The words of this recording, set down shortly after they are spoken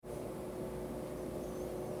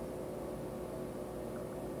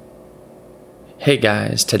Hey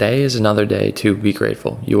guys, today is another day to be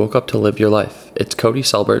grateful. You woke up to live your life. It's Cody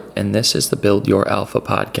Selbert, and this is the Build Your Alpha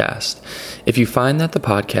podcast. If you find that the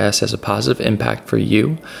podcast has a positive impact for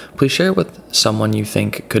you, please share it with someone you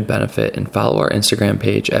think could benefit and follow our Instagram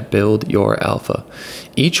page at Build Your Alpha.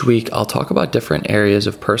 Each week, I'll talk about different areas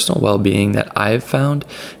of personal well-being that I've found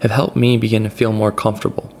have helped me begin to feel more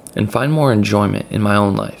comfortable and find more enjoyment in my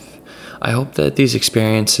own life. I hope that these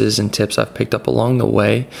experiences and tips I've picked up along the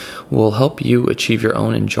way will help you achieve your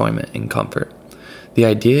own enjoyment and comfort. The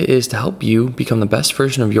idea is to help you become the best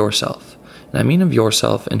version of yourself. And I mean of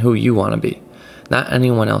yourself and who you want to be. Not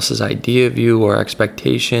anyone else's idea of you or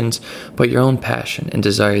expectations, but your own passion and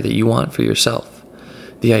desire that you want for yourself.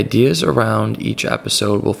 The ideas around each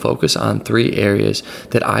episode will focus on 3 areas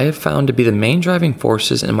that I have found to be the main driving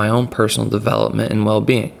forces in my own personal development and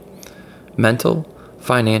well-being: mental,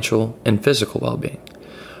 financial, and physical well-being.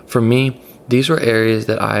 For me, these were areas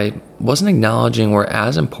that I wasn't acknowledging were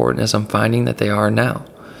as important as I'm finding that they are now.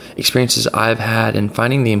 Experiences I've had and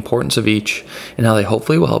finding the importance of each and how they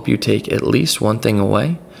hopefully will help you take at least one thing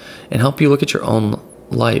away and help you look at your own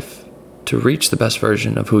life to reach the best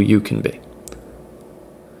version of who you can be.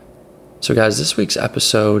 So guys, this week's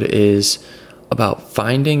episode is about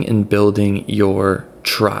finding and building your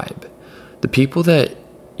tribe. The people that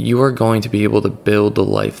you are going to be able to build the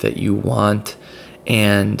life that you want,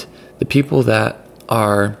 and the people that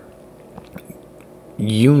are,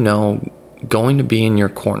 going to be in your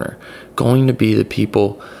corner, going to be the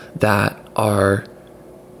people that are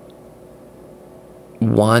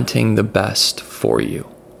wanting the best for you.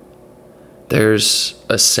 There's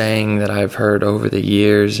a saying that I've heard over the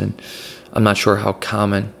years, and I'm not sure how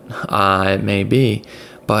common it may be,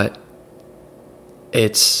 but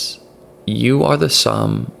it's, you are the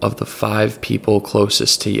sum of the 5 people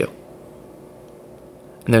closest to you.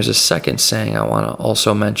 And there's a second saying I want to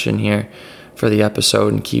also mention here for the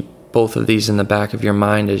episode, and keep both of these in the back of your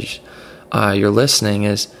mind as you're listening,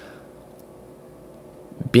 is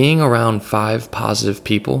being around 5 positive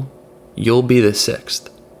people, you'll be the 6th.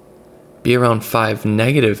 Be around 5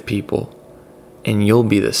 negative people, and you'll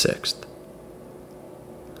be the 6th.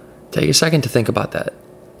 Take a second to think about that.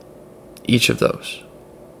 Each of those.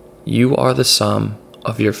 You are the sum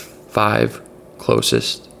of your 5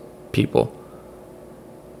 closest people.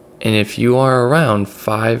 And if you are around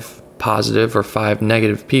 5 positive or 5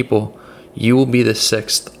 negative people, you will be the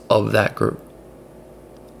 6th of that group.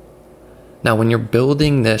 Now, when you're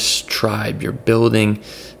building this tribe, you're building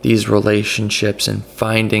these relationships and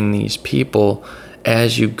finding these people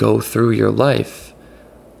as you go through your life,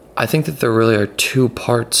 I think that there really are 2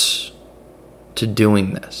 parts to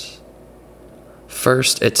doing this.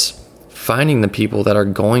 First, it's finding the people that are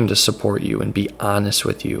going to support you and be honest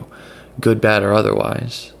with you, good, bad, or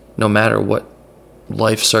otherwise, no matter what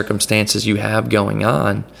life circumstances you have going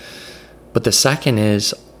on. But the second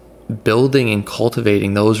is building and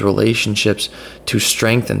cultivating those relationships to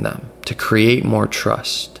strengthen them, to create more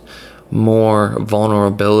trust, more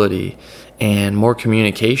vulnerability, and more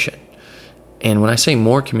communication. And when I say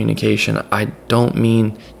more communication, I don't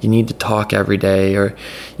mean you need to talk every day or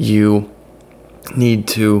you need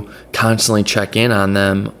to constantly check in on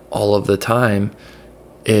them all of the time.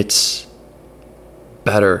 It's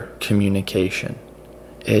better communication.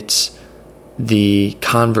 It's the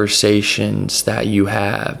conversations that you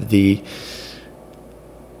have, the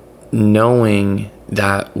knowing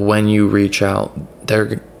that when you reach out,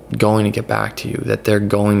 they're going to get back to you, that they're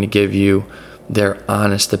going to give you their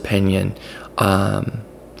honest opinion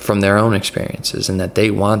from their own experiences, and that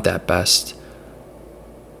they want that best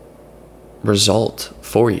result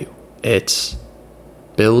for you. It's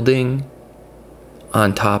building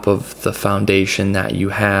on top of the foundation that you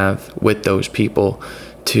have with those people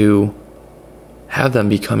to have them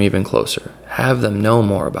become even closer, have them know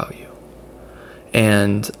more about you.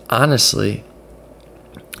 And honestly,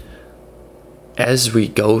 as we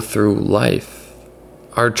go through life,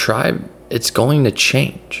 our tribe, it's going to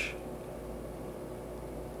change.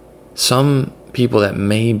 Some people that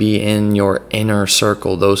may be in your inner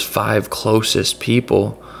circle, those 5 closest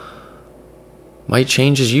people, might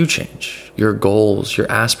change as you change. Your goals, your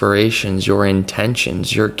aspirations, your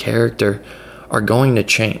intentions, your character are going to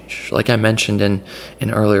change. Like I mentioned in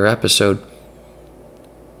an earlier episode,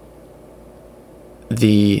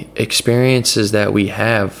 the experiences that we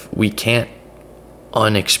have, we can't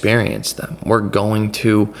unexperience them. We're going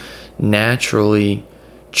to naturally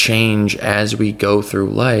change as we go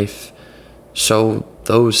through life. So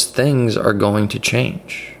those things are going to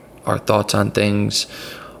change. Our thoughts on things,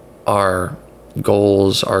 our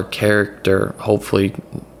goals, our character, hopefully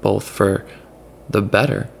both for the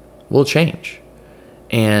better, will change.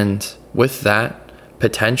 And with that,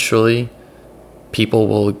 potentially people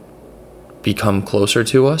will become closer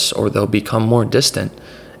to us, or they'll become more distant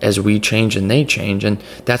as we change and they change. And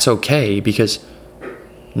that's okay, because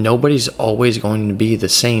nobody's always going to be the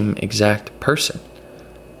same exact person.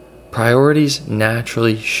 Priorities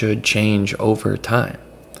naturally should change over time.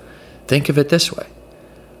 Think of it this way.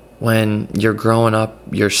 When you're growing up,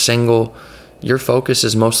 you're single, your focus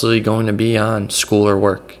is mostly going to be on school or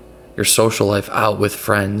work, your social life, out with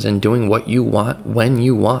friends, and doing what you want when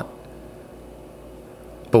you want.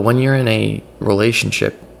 But when you're in a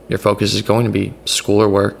relationship, your focus is going to be school or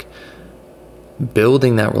work,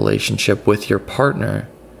 building that relationship with your partner,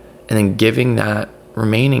 and then giving that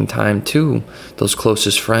remaining time to those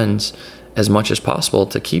closest friends as much as possible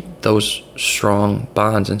to keep those strong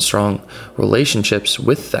bonds and strong relationships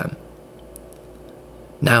with them.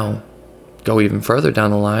 Now, go even further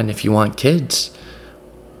down the line if you want kids.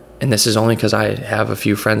 And this is only because I have a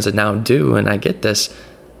few friends that now do, and I get this.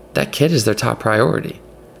 That kid is their top priority.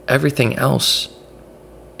 Everything else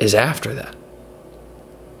is after that.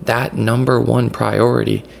 That number one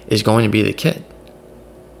priority is going to be the kid.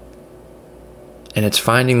 And it's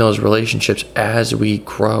finding those relationships as we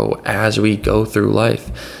grow, as we go through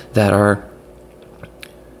life, that are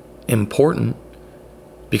important,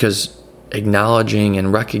 because acknowledging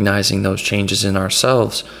and recognizing those changes in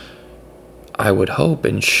ourselves, I would hope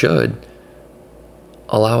and should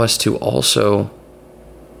allow us to also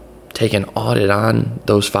take an audit on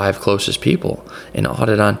those 5 closest people, an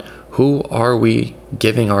audit on who are we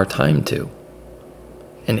giving our time to,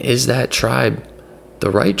 and is that tribe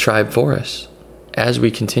the right tribe for us as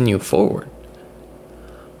we continue forward.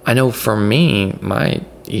 I know for me, my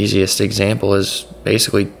easiest example is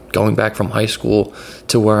basically going back from high school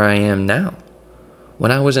to where I am now.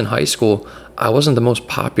 When I was in high school, I wasn't the most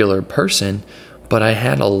popular person, but I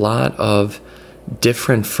had a lot of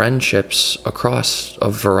different friendships across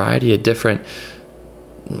a variety of different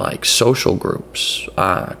social groups,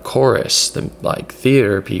 chorus, the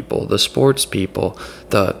theater people, the sports people,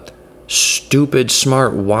 the stupid,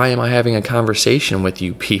 smart, why am I having a conversation with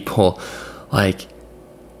you people?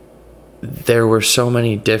 There were so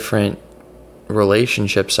many different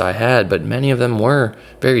relationships I had, but many of them were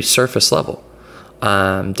very surface level.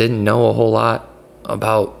 Didn't know a whole lot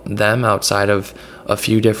about them outside of a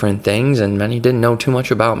few different things, and many didn't know too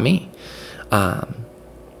much about me.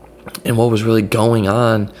 And what was really going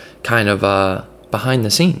on kind of behind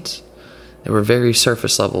the scenes. They were very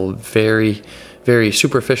surface level, very, very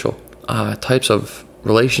superficial types of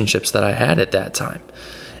relationships that I had at that time.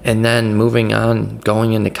 And then moving on,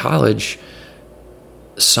 going into college,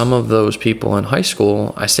 some of those people in high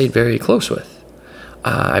school I stayed very close with.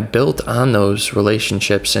 I built on those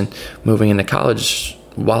relationships, and moving into college,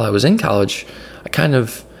 while I was in college, I kind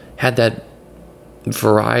of had that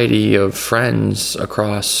variety of friends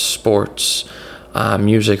across sports,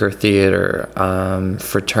 music or theater,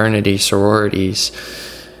 fraternity, sororities.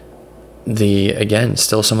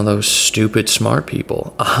 Still some of those stupid smart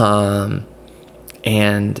people.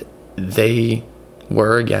 And they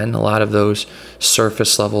were, again, a lot of those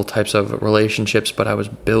surface level types of relationships, but I was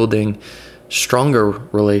building stronger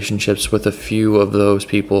relationships with a few of those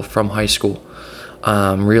people from high school,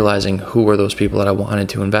 realizing who were those people that I wanted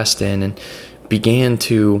to invest in, and began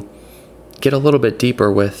to get a little bit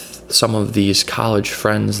deeper with some of these college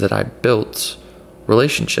friends that I built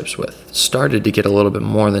relationships with. Started to get a little bit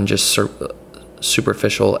more than just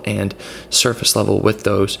superficial and surface level with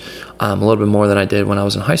those, a little bit more than I did when I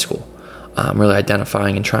was in high school, really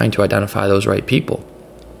identifying and trying to identify those right people.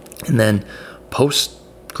 And then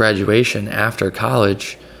post-graduation, after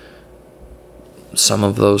college, some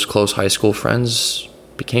of those close high school friends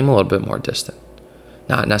became a little bit more distant.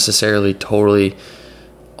 Not necessarily totally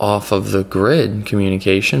off of the grid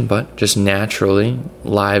communication, but just naturally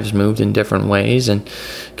lives moved in different ways, and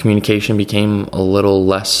communication became a little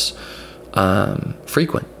less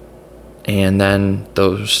frequent. And then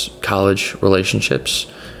those college relationships,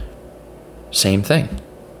 same thing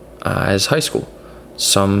as high school.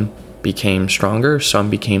 Some became stronger, some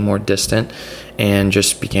became more distant, and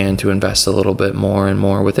just began to invest a little bit more and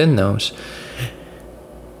more within those.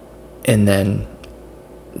 And then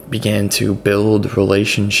began to build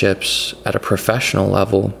relationships at a professional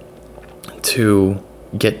level to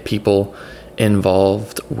get people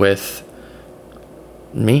involved with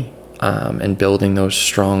me, and building those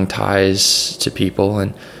strong ties to people.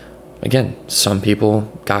 And again, some people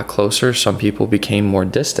got closer, some people became more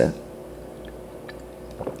distant.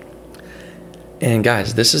 And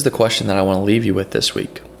guys, this is the question that I want to leave you with this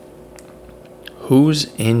week. Who's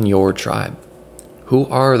in your tribe? Who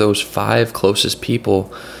are those 5 closest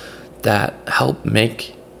people that help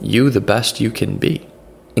make you the best you can be.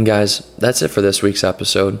 And guys, that's it for this week's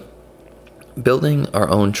episode. Building our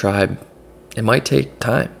own tribe, it might take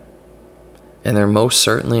time. And there most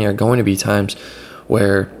certainly are going to be times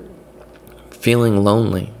where feeling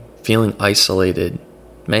lonely, feeling isolated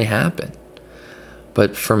may happen.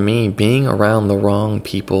 But for me, being around the wrong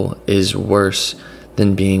people is worse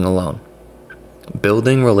than being alone.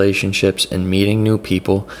 Building relationships and meeting new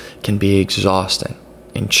people can be exhausting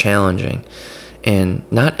and challenging. And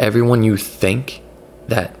not everyone you think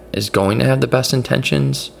that is going to have the best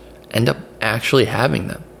intentions end up actually having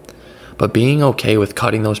them. But being okay with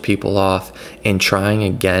cutting those people off and trying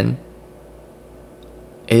again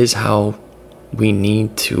is how we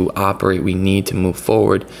need to operate. We need to move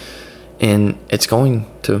forward. And it's going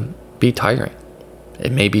to be tiring.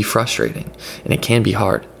 It may be frustrating. And it can be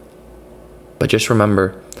hard. But just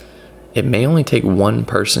remember, it may only take one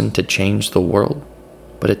person to change the world.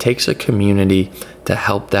 But it takes a community to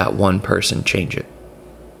help that one person change it.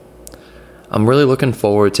 I'm really looking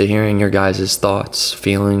forward to hearing your guys' thoughts,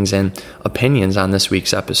 feelings, and opinions on this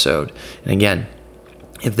week's episode. And again,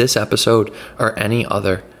 if this episode or any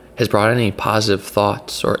other has brought any positive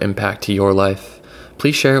thoughts or impact to your life,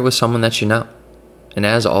 please share it with someone that you know. And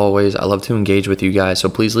as always, I love to engage with you guys, so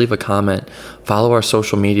please leave a comment, follow our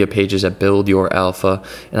social media pages at Build Your Alpha,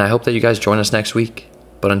 and I hope that you guys join us next week.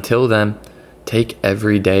 But until then, take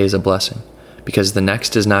every day as a blessing, because the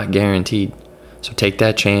next is not guaranteed. So take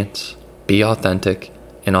that chance. Be authentic,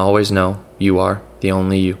 and always know you are the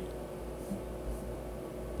only you.